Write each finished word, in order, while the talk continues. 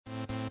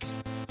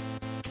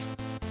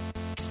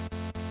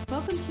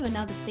Welcome to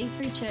another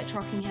C3 Church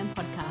Rockingham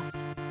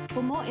podcast.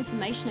 For more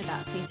information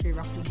about C3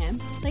 Rockingham,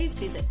 please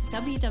visit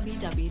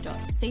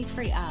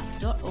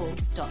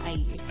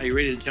www.c3r.org.au. Are you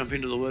ready to jump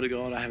into the Word of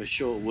God? I have a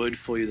short word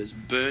for you that's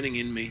burning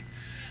in me.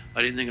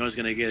 I didn't think I was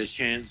going to get a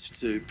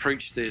chance to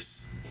preach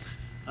this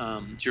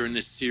during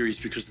this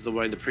series because of the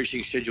way the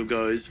preaching schedule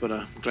goes, but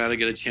I'm glad I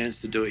get a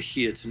chance to do it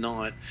here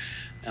tonight.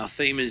 Our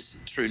theme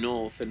is True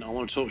North, and I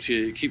want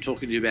to keep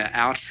talking to you about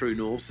our true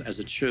north as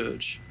a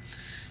church.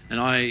 And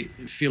I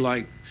feel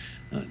like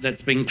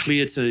that's been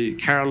clear to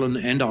Carolyn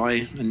and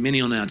I and many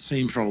on our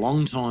team for a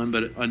long time,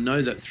 but I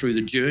know that through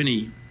the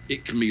journey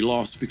it can be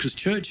lost because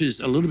church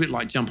is a little bit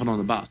like jumping on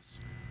a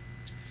bus.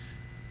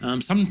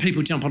 Some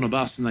people jump on a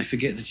bus and they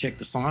forget to check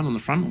the sign on the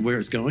front of where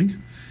it's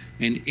going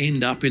and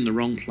end up in the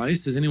wrong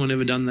place. Has anyone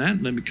ever done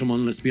that?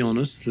 Let's be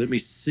honest. Let me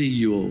see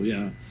you all,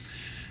 yeah.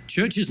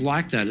 Church is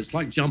like that. It's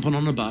like jumping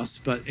on a bus,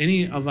 but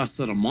any of us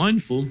that are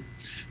mindful,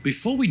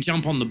 before we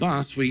jump on the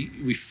bus,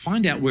 we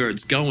find out where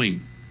it's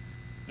going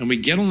and we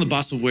get on the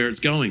bus of where it's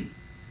going.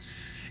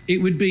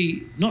 It would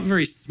be not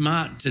very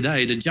smart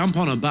today to jump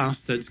on a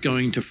bus that's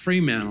going to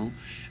Fremantle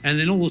and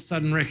then all of a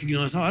sudden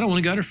recognize, I don't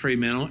want to go to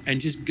Fremantle, and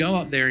just go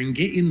up there and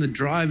get in the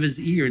driver's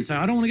ear and say,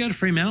 I don't want to go to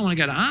Fremantle, I want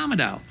to go to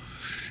Armidale,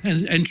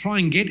 and try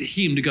and get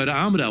him to go to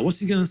Armidale. What's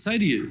he going to say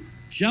to you?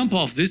 Jump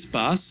off this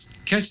bus,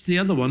 catch the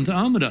other one to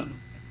Armidale.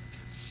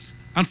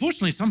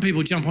 Unfortunately, some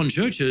people jump on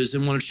churches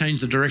and want to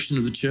change the direction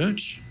of the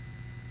church.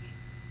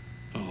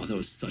 Oh, that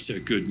was such a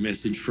good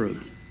message for a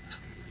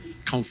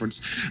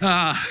conference.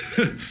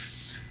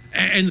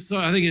 And so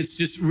I think it's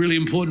just really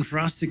important for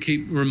us to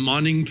keep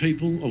reminding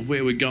people of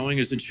where we're going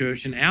as a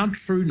church. And our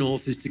true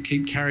north is to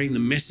keep carrying the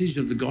message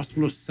of the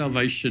gospel of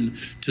salvation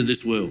to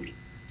this world.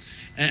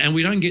 And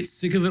we don't get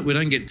sick of it. We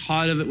don't get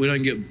tired of it. We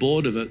don't get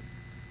bored of it.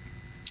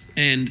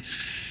 And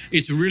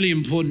it's really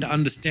important to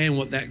understand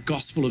what that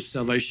gospel of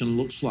salvation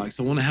looks like.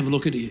 So I want to have a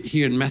look at it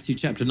here in Matthew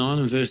chapter 9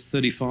 and verse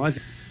 35.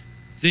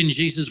 Then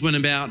Jesus went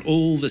about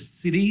all the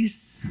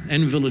cities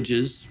and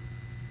villages,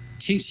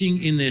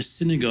 teaching in their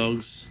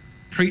synagogues,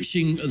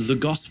 preaching the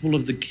gospel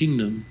of the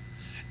kingdom,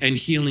 and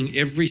healing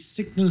every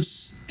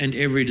sickness and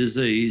every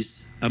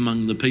disease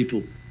among the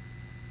people.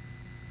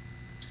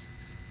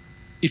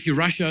 If you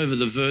rush over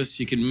the verse,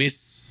 you can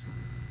miss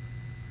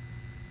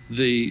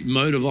the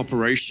mode of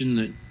operation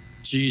that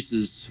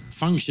Jesus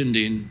functioned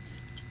in,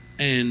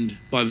 and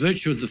by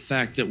virtue of the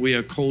fact that we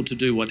are called to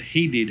do what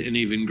he did and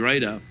even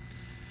greater,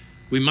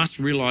 we must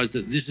realize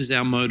that this is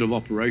our mode of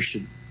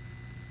operation.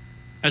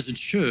 As a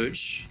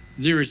church,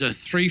 there is a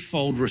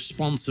threefold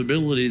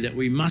responsibility that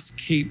we must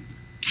keep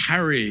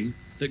carrying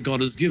that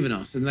God has given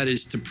us, and that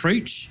is to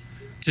preach,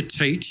 to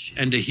teach,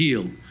 and to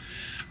heal.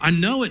 I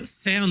know it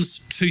sounds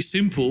too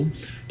simple,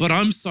 but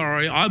I'm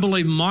sorry. I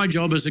believe my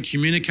job as a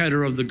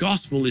communicator of the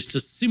gospel is to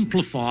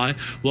simplify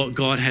what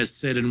God has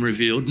said and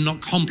revealed,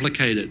 not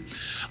complicate it.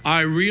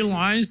 I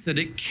realize that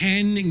it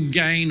can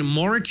gain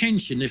more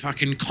attention if I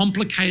can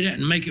complicate it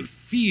and make it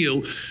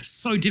feel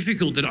so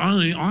difficult that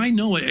only I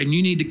know it and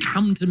you need to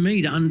come to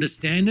me to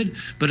understand it,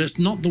 but it's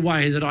not the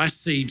way that I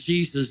see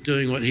Jesus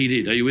doing what he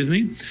did. Are you with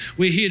me?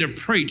 We're here to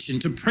preach,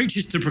 and to preach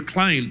is to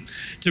proclaim.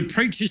 To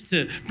preach is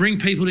to bring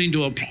people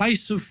into a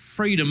place of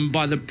freedom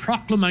by the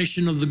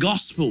proclamation of the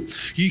gospel.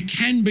 You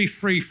can be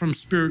free from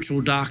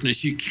spiritual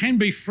darkness. You can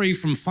be free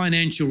from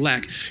financial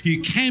lack.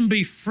 You can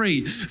be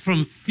free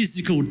from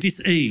physical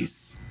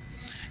dis-ease.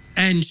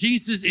 And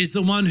Jesus is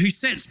the one who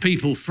sets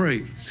people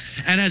free.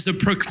 And as a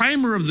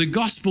proclaimer of the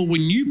gospel,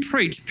 when you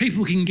preach,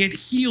 people can get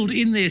healed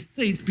in their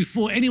seats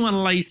before anyone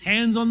lays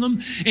hands on them,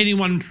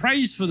 anyone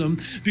prays for them,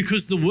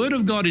 because the word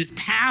of God is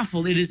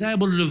powerful. It is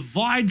able to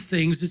divide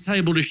things. It's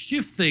able to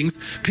shift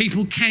things.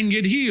 People can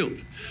get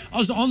healed. I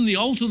was on the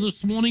altar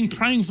this morning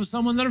praying for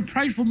someone that I've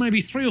prayed for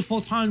maybe 3 or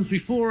 4 times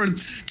before. And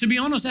to be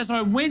honest, as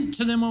I went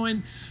to them, I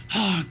went,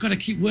 I've got to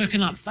keep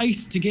working up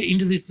faith to get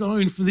into this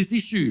zone for this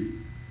issue.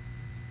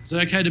 Is it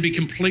okay to be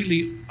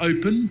completely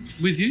open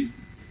with you?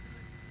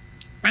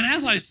 And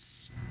as I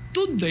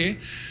stood there,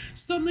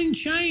 something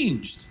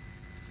changed.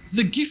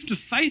 The gift of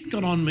faith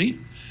got on me.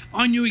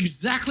 I knew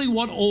exactly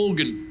what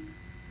organ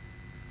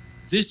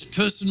this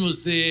person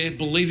was there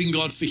believing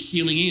God for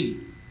healing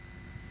in.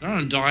 They're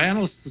on a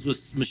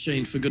dialysis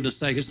machine, for goodness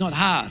sake. It's not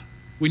hard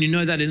when you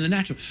know that in the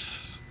natural.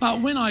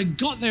 But when I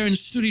got there and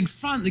stood in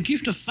front, the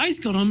gift of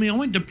faith got on me. I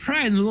went to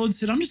pray and the Lord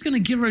said, I'm just going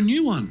to give her a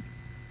new one.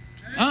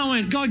 And I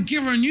went, God,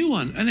 give her a new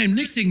one. And then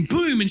next thing,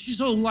 boom, and she's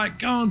all like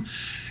going,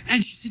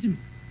 and she said to me,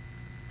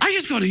 I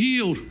just got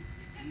healed.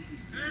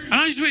 And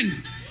I just went,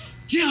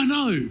 yeah, I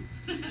know.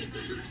 And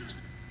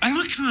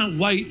I can't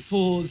wait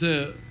for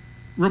the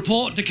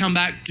report to come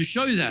back to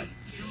show that.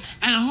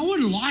 And I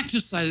would like to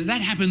say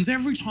that happens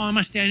every time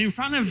I stand in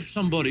front of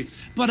somebody,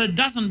 but it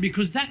doesn't,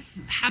 because that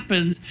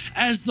happens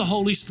as the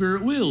Holy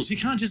Spirit wills. You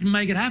can't just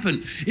make it happen.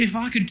 If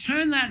I could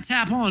turn that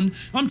tap on,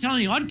 I'm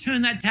telling you, I'd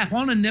turn that tap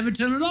on and never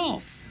turn it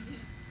off.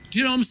 Do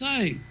you know what I'm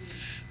saying?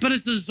 But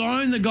it's a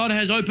zone that God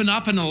has opened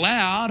up and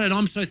allowed, and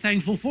I'm so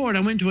thankful for it.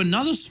 I went to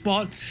another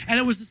spot, and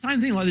it was the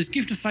same thing. Like, this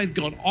gift of faith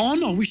got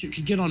on. I wish it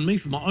could get on me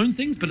for my own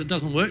things, but it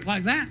doesn't work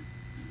like that.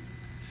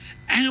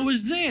 And it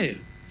was there.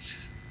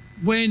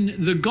 When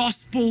the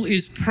gospel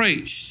is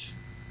preached,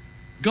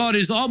 God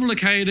is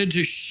obligated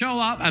to show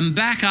up and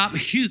back up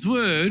his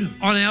word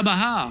on our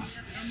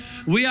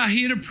behalf. We are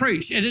here to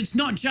preach, and it's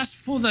not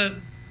just for the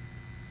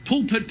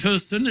pulpit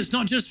person, it's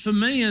not just for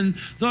me and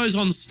those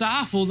on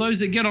staff or those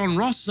that get on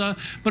roster,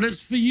 but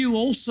it's for you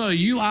also.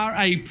 You are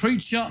a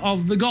preacher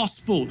of the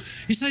gospel.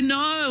 You say,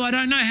 no, I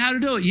don't know how to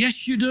do it.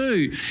 Yes, you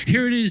do.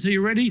 Here it is. Are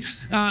you ready?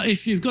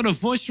 If you've got a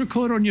voice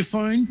recorder on your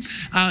phone,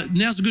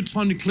 now's a good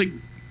time to click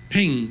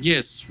ping.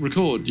 Yes,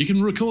 record. You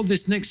can record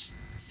this next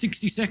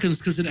 60 seconds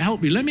because it'll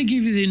help me. Let me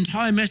give you the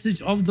entire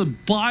message of the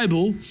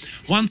Bible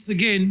once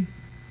again.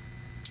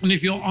 And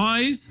if your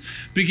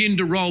eyes begin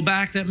to roll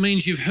back, that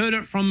means you've heard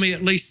it from me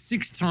at least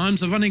 6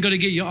 times. I've only got to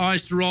get your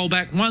eyes to roll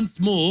back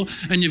once more,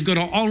 and you've got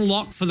to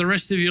unlock for the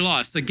rest of your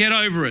life. So get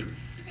over it.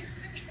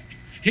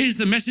 Here's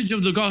the message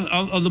of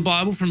the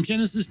Bible from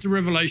Genesis to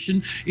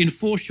Revelation in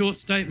 4 short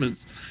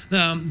statements.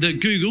 The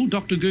Google,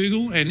 Dr.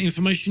 Google and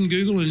Information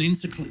Google and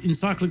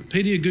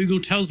Encyclopedia Google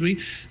tells me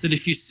that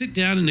if you sit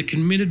down in a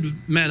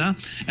committed manner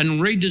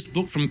and read this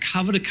book from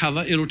cover to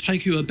cover, it'll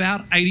take you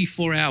about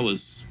 84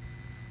 hours.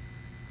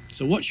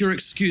 So what's your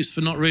excuse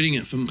for not reading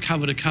it from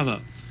cover to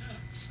cover?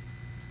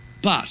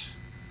 But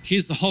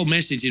here's the whole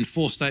message in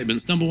 4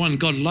 statements. Number 1,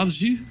 God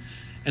loves you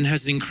and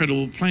has an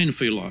incredible plan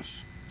for your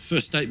life.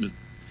 First statement.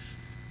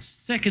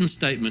 Second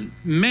statement,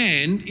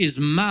 man is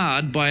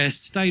marred by a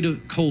state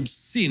called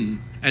sin,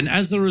 and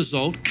as a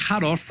result,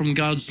 cut off from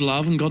God's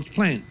love and God's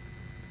plan.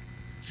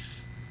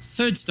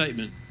 Third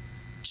statement,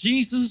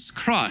 Jesus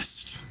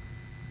Christ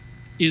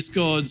is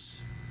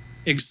God's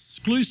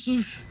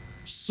exclusive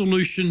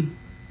solution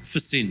for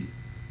sin.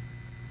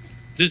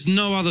 There's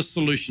no other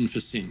solution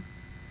for sin.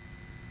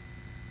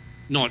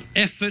 Not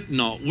effort,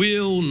 not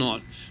will,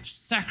 not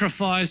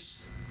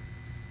sacrifice.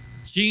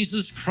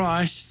 Jesus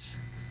Christ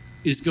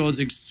is God's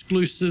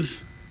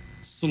exclusive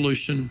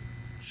solution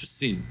for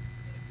sin.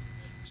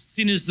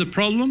 Sin is the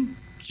problem.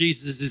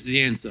 Jesus is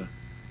the answer.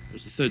 That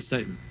was the third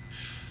statement.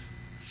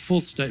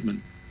 Fourth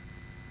statement.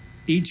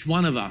 Each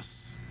one of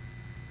us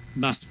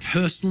must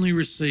personally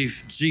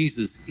receive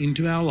Jesus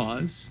into our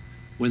lives.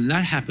 When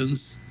that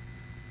happens,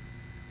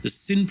 the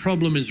sin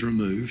problem is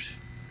removed.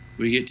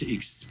 We get to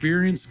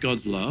experience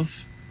God's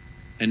love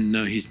and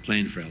know his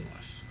plan for our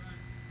life.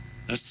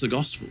 That's the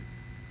gospel.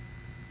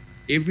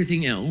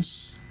 Everything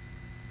else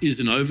is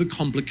an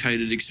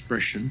overcomplicated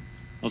expression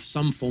of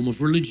some form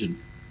of religion.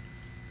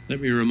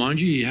 Let me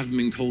remind you, you haven't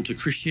been called to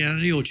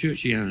Christianity or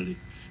churchianity.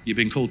 You've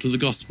been called to the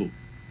gospel.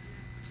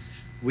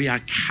 We are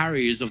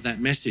carriers of that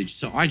message.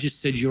 So I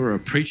just said you're a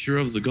preacher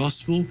of the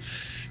gospel.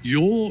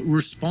 Your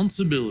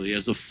responsibility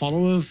as a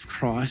follower of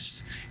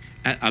Christ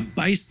at a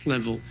base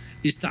level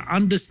is to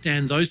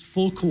understand those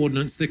 4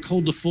 coordinates. They're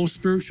called the 4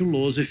 spiritual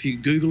laws. If you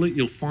Google it,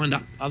 you'll find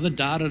other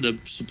data to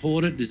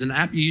support it. There's an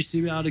app you used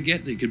to be able to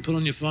get that you can put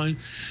on your phone.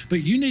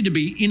 But you need to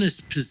be in a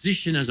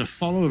position as a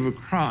follower of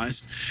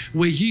Christ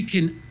where you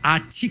can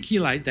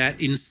articulate that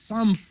in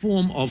some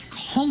form of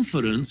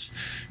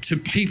confidence to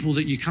people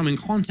that you come in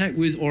contact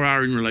with or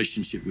are in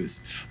relationship with.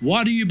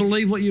 Why do you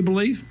believe what you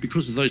believe?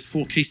 Because of those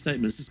 4 key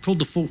statements. It's called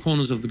the 4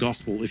 corners of the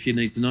gospel, if you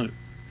need to know. Are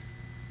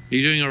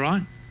you doing all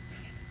right?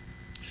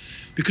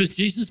 Because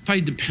Jesus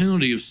paid the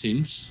penalty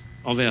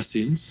of our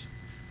sins,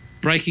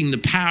 breaking the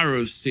power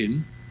of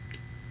sin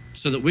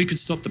so that we could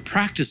stop the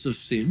practice of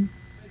sin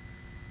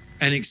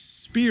and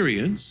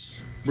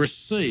receive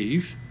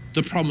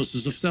the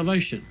promises of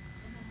salvation.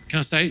 Can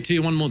I say it to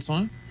you one more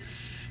time?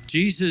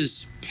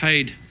 Jesus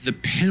paid the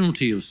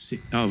penalty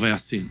of our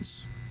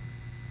sins,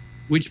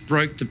 which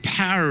broke the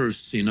power of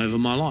sin over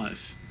my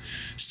life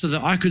so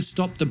that I could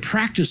stop the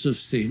practice of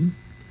sin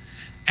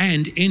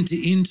and enter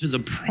into the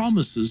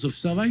promises of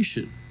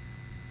salvation,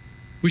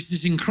 which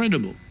is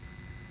incredible.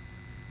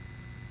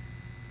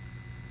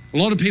 A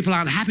lot of people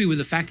aren't happy with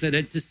the fact that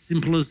it's as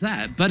simple as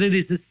that, but it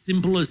is as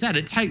simple as that.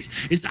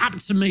 It's up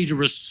to me to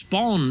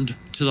respond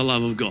to the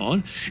love of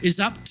God. It's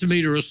up to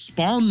me to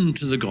respond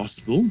to the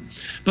gospel.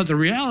 But the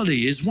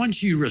reality is,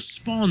 once you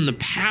respond, the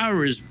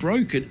power is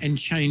broken and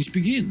change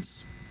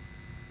begins.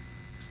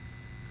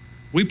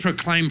 We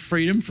proclaim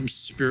freedom from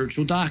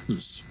spiritual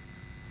darkness.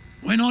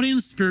 We're not in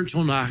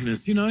spiritual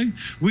darkness,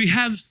 We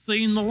have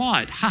seen the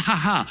light. Ha, ha,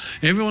 ha.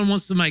 Everyone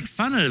wants to make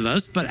fun of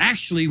us, but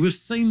actually we've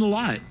seen the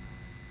light.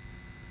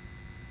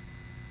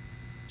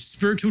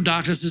 Spiritual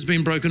darkness has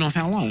been broken off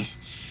our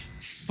life.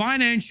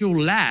 Financial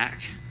lack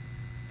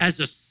as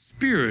a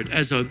spirit,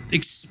 as an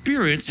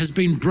experience, has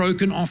been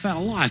broken off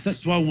our life.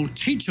 That's why we'll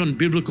teach on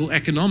biblical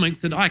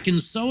economics that I can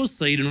sow a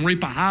seed and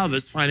reap a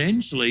harvest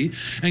financially,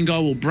 and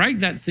God will break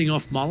that thing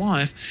off my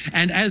life.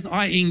 And as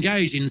I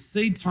engage in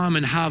seed time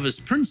and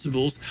harvest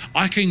principles,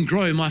 I can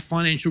grow my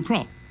financial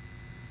crop.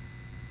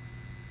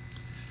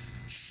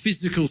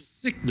 Physical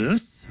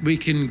sickness, we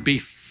can be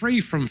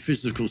free from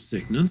physical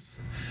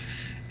sickness,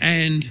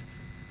 and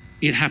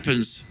it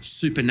happens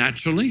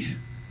supernaturally.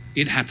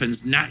 It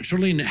happens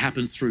naturally, and it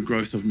happens through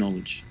growth of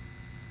knowledge.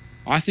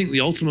 I think the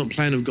ultimate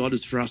plan of God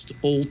is for us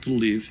all to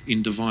live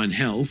in divine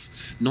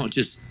health, not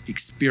just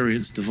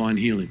experience divine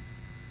healing.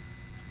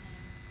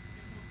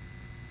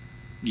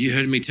 You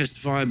heard me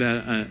testify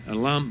about a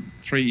lump,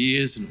 3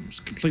 years, and it was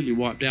completely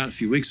wiped out a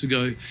few weeks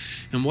ago.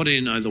 And what do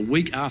you know? The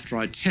week after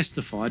I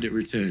testified, it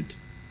returned.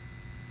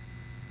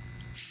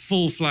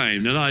 Full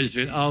flame. And I just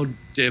went, oh,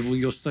 devil,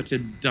 you're such a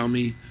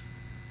dummy.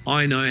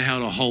 I know how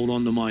to hold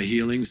on to my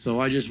healing.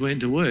 So I just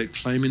went to work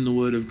claiming the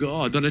word of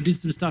God. But I did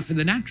some stuff in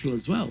the natural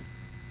as well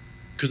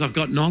because I've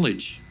got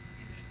knowledge.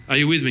 Are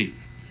you with me?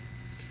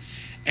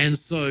 And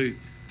so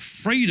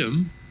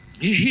freedom,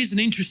 here's an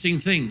interesting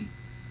thing.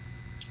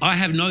 I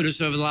have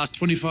noticed over the last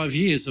 25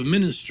 years of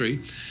ministry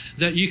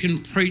that you can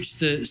preach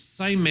the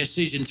same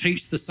message and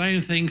teach the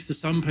same things to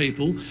some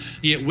people,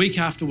 yet week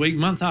after week,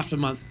 month after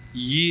month,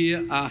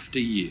 year after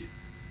year,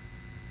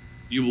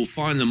 you will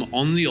find them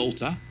on the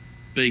altar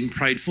being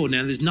prayed for.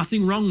 Now, there's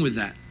nothing wrong with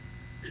that.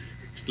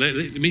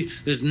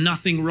 There's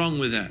nothing wrong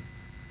with that.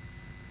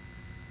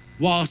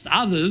 Whilst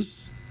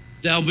others,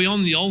 they'll be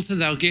on the altar,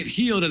 they'll get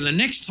healed, and the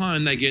next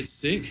time they get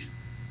sick,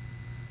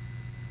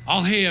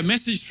 I'll hear a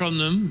message from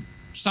them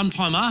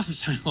sometime after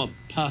saying, oh,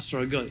 Pastor,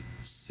 I got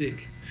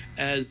sick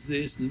as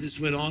this and this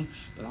went on,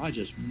 but I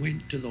just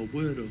went to the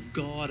word of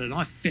God and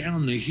I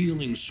found the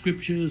healing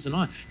scriptures and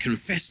I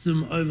confessed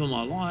them over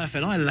my life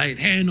and I laid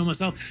hand on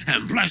myself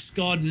and bless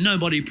God,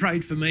 nobody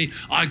prayed for me.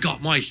 I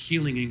got my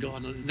healing in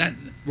God. And that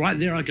right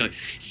there I go,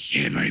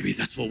 yeah, baby,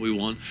 that's what we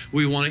want.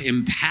 We want to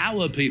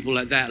empower people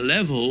at that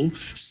level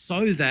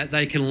so that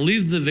they can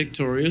live the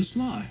victorious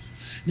life.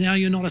 Now,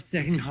 you're not a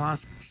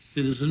second-class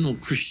citizen or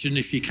Christian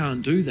if you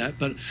can't do that,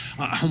 but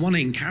I want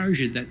to encourage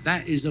you that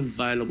that is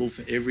available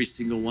for every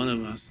single one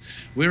of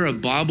us. We're a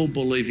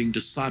Bible-believing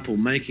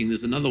disciple-making.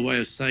 There's another way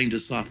of saying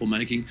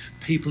disciple-making,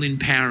 people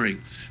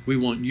empowering. We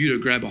want you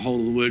to grab a hold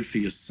of the word for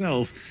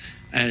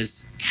yourself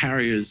as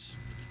carriers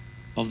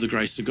of the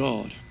grace of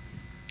God.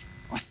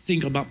 I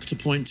think I'm up to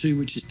point 2,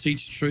 which is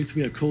teach truth.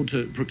 We are called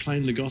to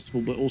proclaim the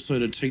gospel, but also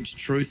to teach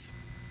truth.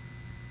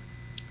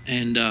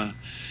 And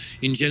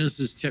in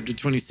Genesis chapter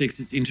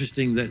 26, it's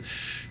interesting that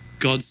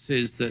God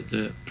says that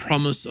the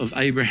promise of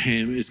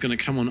Abraham is going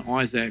to come on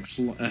Isaac's,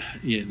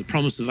 the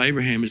promise of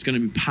Abraham is going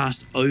to be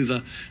passed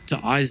over to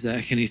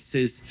Isaac. And he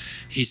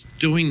says he's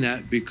doing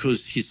that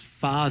because his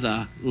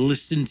father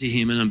listened to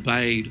him and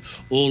obeyed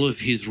all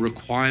of his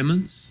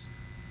requirements,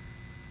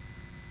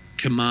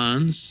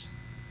 commands,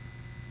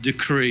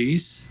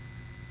 decrees,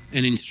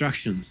 and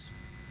instructions.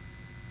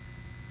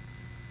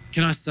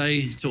 Can I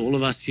say to all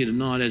of us here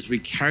tonight, as we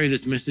carry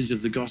this message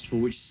of the gospel,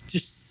 which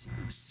just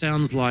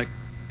sounds like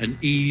an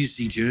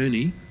easy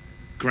journey,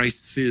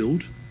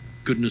 grace-filled,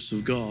 goodness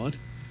of God,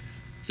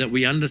 that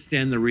we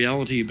understand the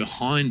reality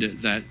behind it,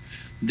 that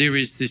there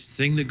is this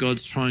thing that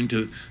God's trying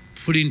to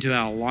put into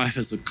our life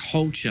as a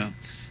culture,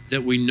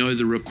 that we know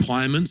the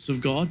requirements of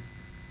God.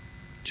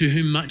 To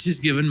whom much is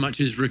given, much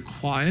is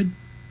required.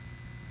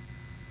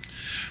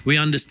 We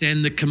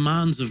understand the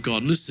commands of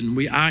God. Listen,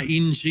 we are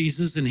in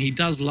Jesus and he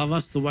does love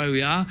us the way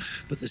we are,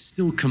 but there's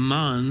still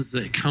commands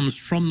that comes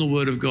from the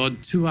word of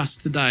God to us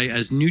today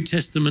as New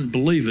Testament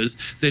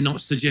believers. They're not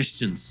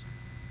suggestions.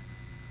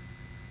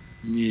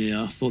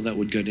 Yeah, I thought that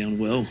would go down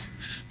well.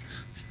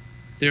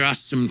 There are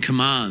some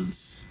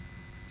commands.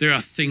 There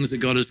are things that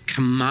God has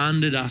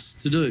commanded us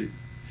to do.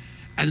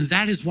 And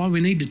that is why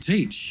we need to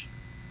teach.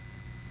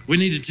 We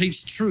need to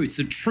teach truth.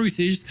 The truth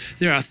is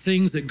there are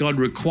things that God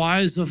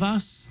requires of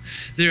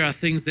us. There are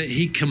things that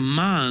he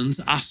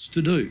commands us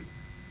to do.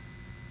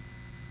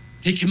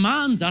 He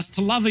commands us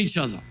to love each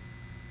other.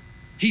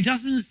 He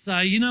doesn't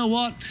say, you know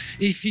what,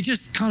 if you're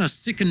just kind of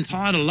sick and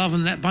tired of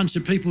loving that bunch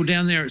of people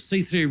down there at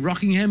C3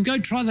 Rockingham, go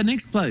try the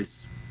next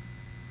place.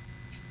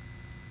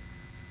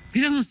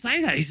 He doesn't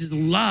say that. He says,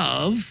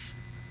 love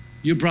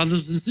your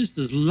brothers and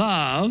sisters.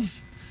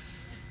 Love.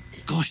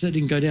 Gosh, that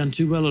didn't go down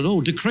too well at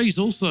all. Decrees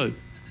also.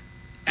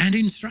 And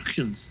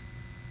instructions.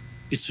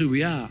 It's who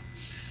we are.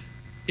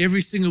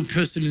 Every single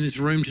person in this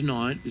room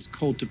tonight is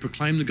called to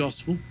proclaim the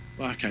gospel.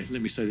 Okay,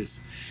 let me say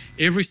this.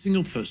 Every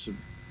single person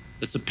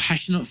that's a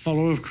passionate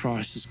follower of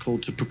Christ is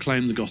called to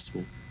proclaim the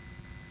gospel.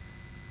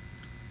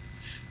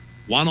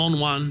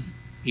 One-on-one,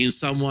 in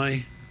some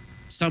way.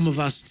 Some of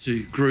us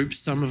to groups,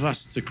 some of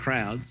us to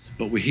crowds,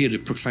 but we're here to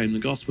proclaim the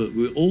gospel.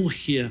 We're all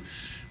here,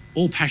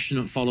 all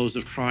passionate followers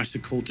of Christ are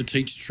called to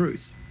teach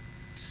truth.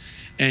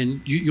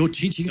 And you're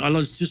teaching, I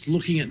was just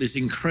looking at this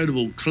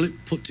incredible clip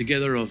put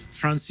together of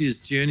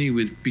Francia's journey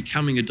with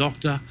becoming a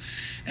doctor.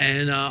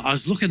 And I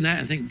was looking at that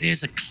and think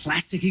there's a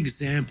classic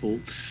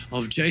example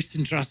of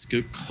Jason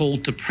Drusker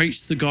called to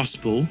preach the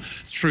gospel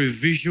through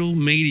visual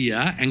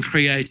media and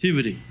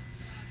creativity.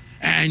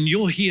 And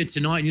you're here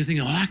tonight and you're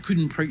thinking, I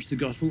couldn't preach the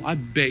gospel. I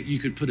bet you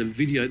could put a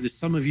video, there's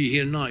some of you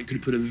here tonight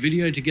could put a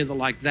video together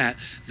like that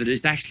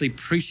is actually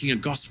preaching a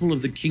gospel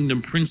of the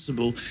kingdom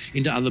principle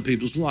into other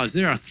people's lives.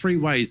 There are 3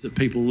 ways that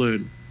people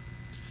learn.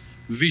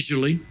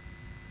 Visually,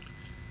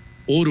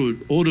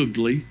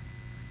 audibly.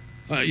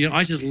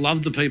 I just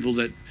love the people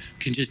that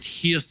can just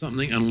hear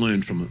something and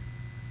learn from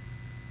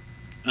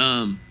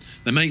it.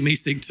 They make me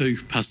sick too,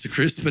 Pastor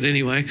Chris, but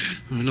anyway,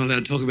 we're not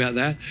allowed to talk about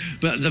that.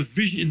 But the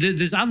vision,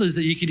 there's others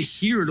that you can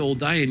hear it all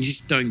day and you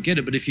just don't get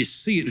it. But if you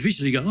see it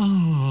visually, you go,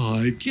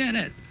 oh, I get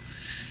it.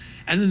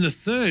 And then the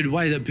third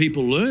way that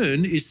people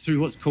learn is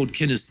through what's called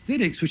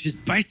kinesthetics, which is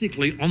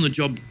basically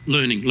on-the-job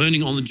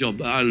learning on the job.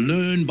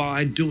 Learn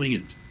by doing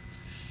it.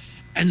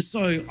 And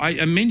so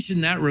I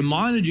mentioned that,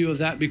 reminded you of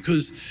that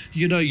because,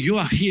 you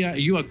are here,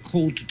 you are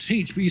called to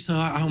teach, but you say,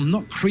 I'm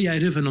not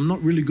creative and I'm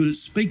not really good at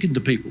speaking to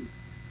people.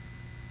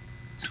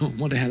 I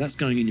wonder how that's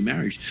going in your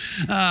marriage.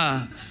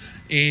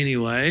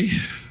 Anyway,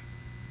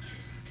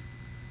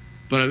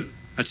 but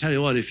I tell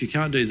you what, if you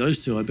can't do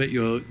those two, I bet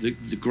you're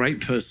the great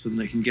person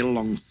that can get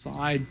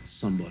alongside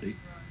somebody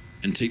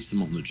and teach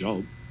them on the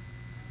job.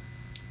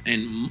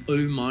 And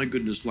oh my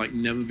goodness, like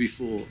never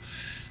before,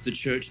 the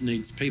church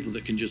needs people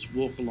that can just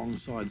walk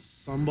alongside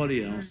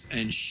somebody else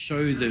and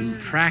show them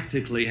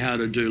practically how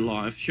to do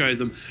life, show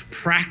them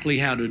practically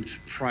how to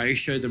pray,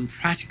 show them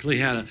practically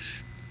how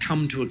to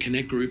come to a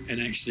connect group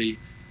and actually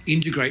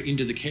integrate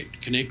into the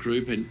connect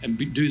group and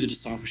do the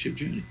discipleship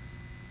journey.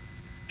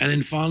 And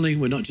then finally,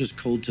 we're not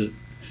just called to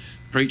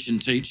preach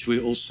and teach,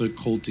 we're also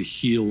called to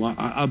heal.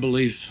 I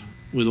believe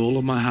with all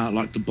of my heart,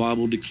 like the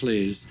Bible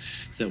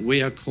declares, that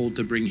we are called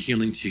to bring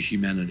healing to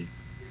humanity.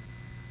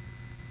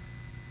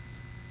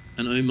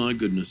 And oh my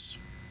goodness,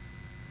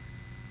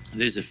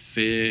 there's a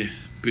fair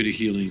bit of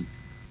healing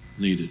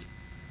needed.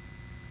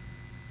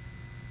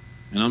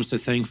 And I'm so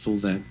thankful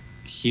that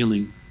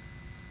healing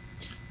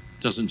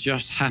doesn't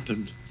just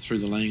happen through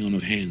the laying on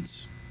of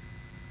hands.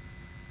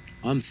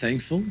 I'm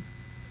thankful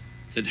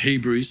that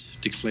Hebrews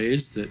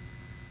declares that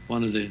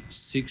one of the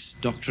 6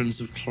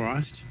 doctrines of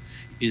Christ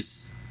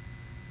is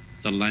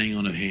the laying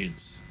on of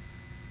hands.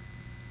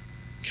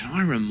 Can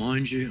I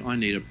remind you, I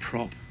need a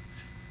prop.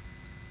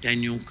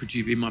 Daniel, could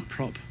you be my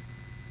prop?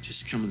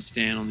 Just come and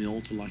stand on the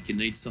altar like you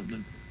need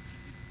something.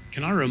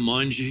 Can I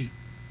remind you?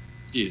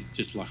 Yeah,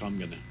 just like I'm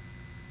going to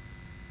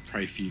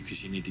pray for you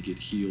because you need to get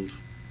healed,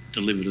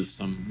 delivered of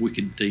some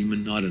wicked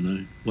demon, I don't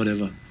know,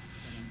 whatever.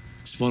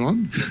 Spot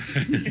on?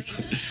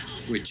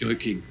 We're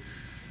joking.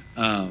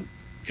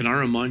 Can I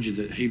remind you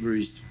that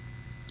Hebrews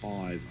 5,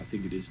 I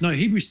think it is. No,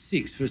 Hebrews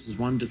 6, verses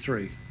 1 to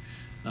 3,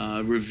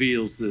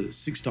 reveals the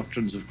 6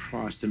 doctrines of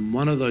Christ. And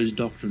one of those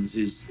doctrines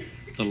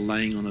is the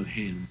laying on of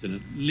hands. And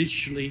it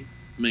literally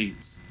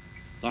means,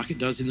 like it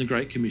does in the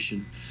Great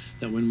Commission,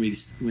 that when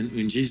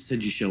Jesus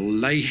said, you shall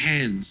lay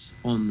hands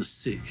on the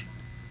sick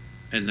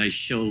and they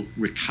shall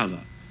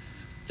recover.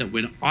 That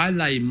when I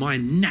lay my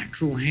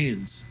natural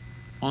hands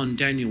on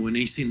Daniel when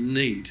he's in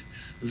need,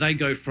 they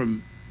go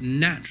from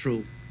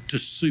natural to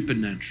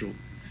supernatural.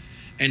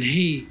 And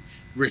he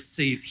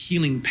receives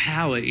healing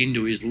power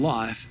into his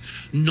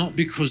life, not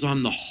because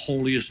I'm the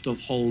holiest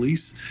of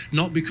holies,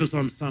 not because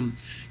I'm some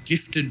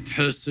gifted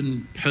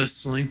person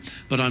personally,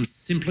 but I'm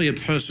simply a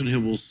person who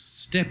will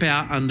step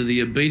out under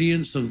the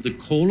obedience of the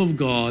call of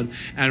God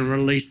and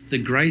release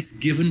the grace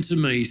given to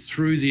me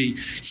through the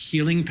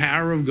healing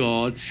power of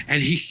God,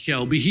 and he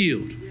shall be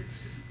healed.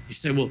 You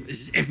say, well,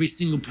 is every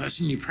single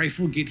person you pray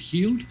for get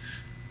healed?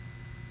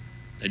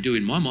 They do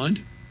in my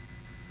mind.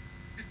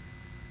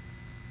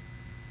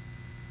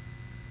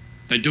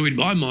 They do in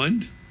my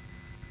mind.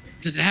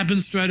 Does it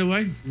happen straight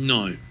away?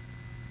 No.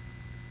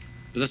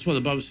 But that's why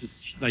the Bible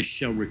says they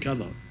shall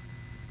recover.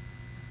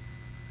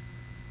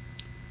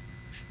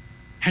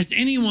 Has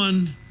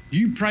anyone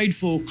you prayed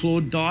for,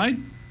 Claude, died?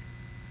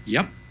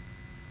 Yep.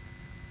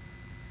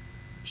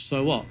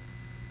 So what?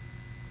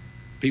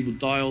 People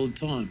die all the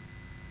time.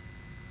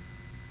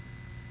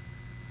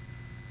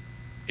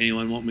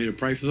 Anyone want me to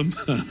pray for them?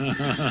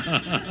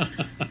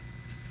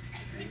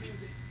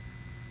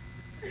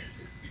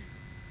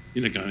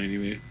 You're not going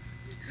anywhere.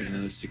 Got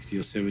another 60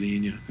 or 70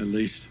 in you, at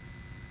least.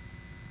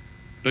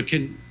 But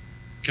can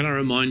I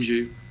remind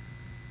you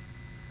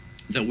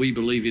that we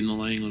believe in the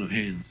laying on of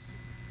hands?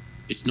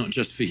 It's not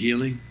just for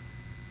healing.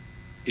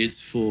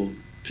 It's for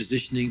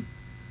positioning,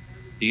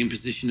 the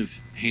imposition of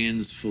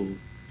hands for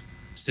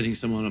setting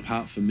someone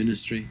apart for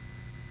ministry.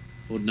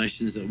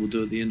 Ordinations that we'll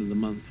do at the end of the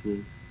month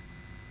will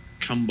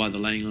come by the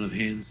laying on of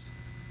hands.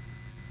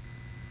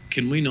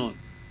 Can we not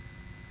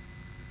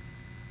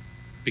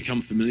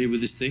become familiar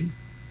with this thing?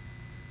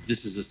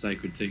 This is a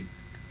sacred thing.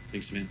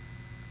 Thanks, man.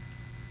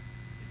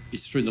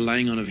 It's through the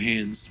laying on of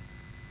hands.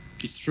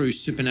 It's through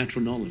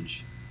supernatural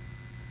knowledge.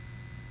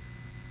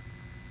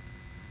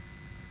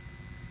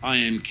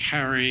 I'm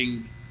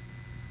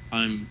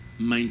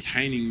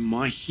maintaining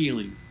my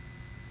healing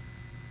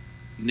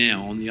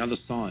now on the other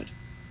side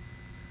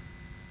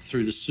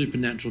through the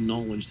supernatural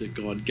knowledge that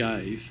God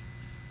gave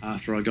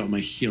after I got my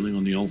healing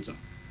on the altar.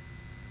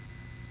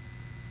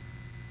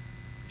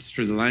 It's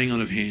through the laying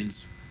on of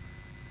hands.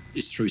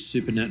 It's through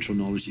supernatural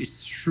knowledge.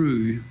 It's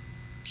through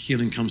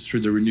healing comes through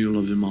the renewal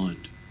of the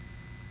mind.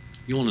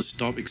 You want to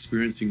stop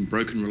experiencing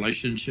broken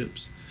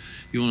relationships.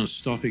 You want to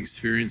stop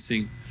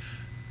experiencing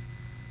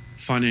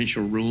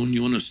financial ruin.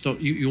 You want to stop.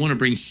 You want to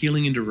bring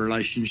healing into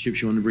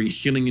relationships. You want to bring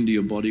healing into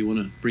your body. You want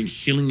to bring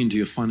healing into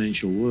your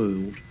financial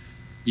world.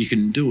 You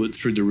can do it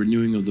through the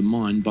renewing of the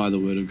mind by the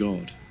word of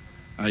God.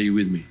 Are you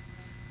with me?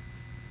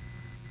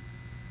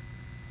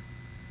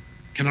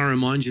 Can I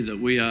remind you that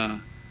we are,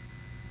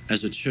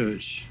 as a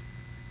church,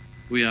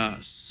 we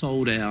are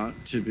sold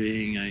out to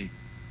being a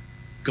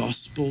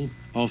gospel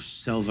of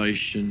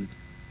salvation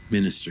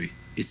ministry.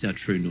 It's our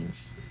true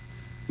north.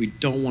 We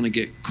don't want to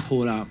get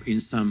caught up in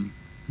some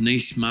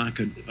niche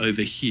market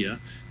over here,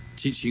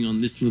 teaching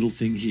on this little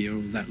thing here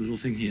or that little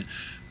thing here.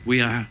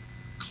 We are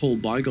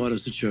called by God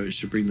as a church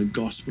to bring the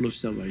gospel of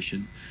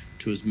salvation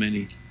to as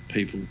many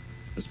people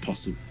as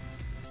possible.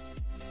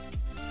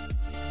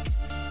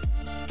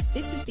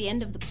 This is the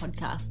end of the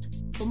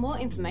podcast. For more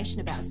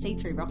information about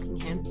C3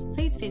 Rockingham,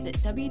 please visit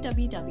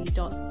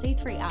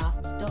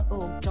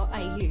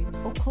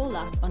www.c3r.org.au or call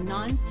us on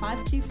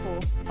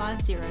 9524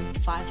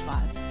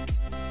 5055.